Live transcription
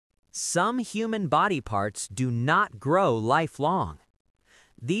Some human body parts do not grow lifelong.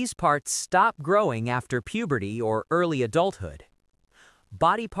 These parts stop growing after puberty or early adulthood.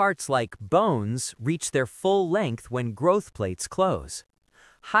 Body parts like bones reach their full length when growth plates close.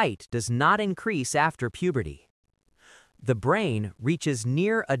 Height does not increase after puberty. The brain reaches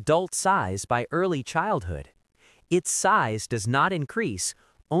near adult size by early childhood. Its size does not increase,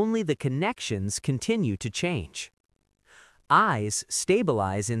 only the connections continue to change. Eyes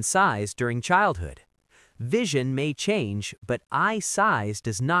stabilize in size during childhood. Vision may change, but eye size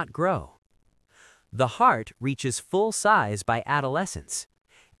does not grow. The heart reaches full size by adolescence.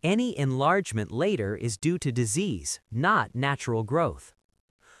 Any enlargement later is due to disease, not natural growth.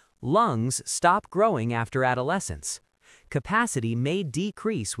 Lungs stop growing after adolescence. Capacity may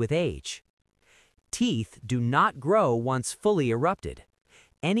decrease with age. Teeth do not grow once fully erupted.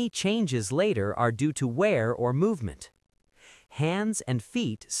 Any changes later are due to wear or movement. Hands and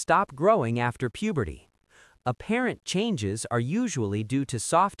feet stop growing after puberty. Apparent changes are usually due to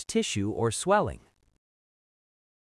soft tissue or swelling.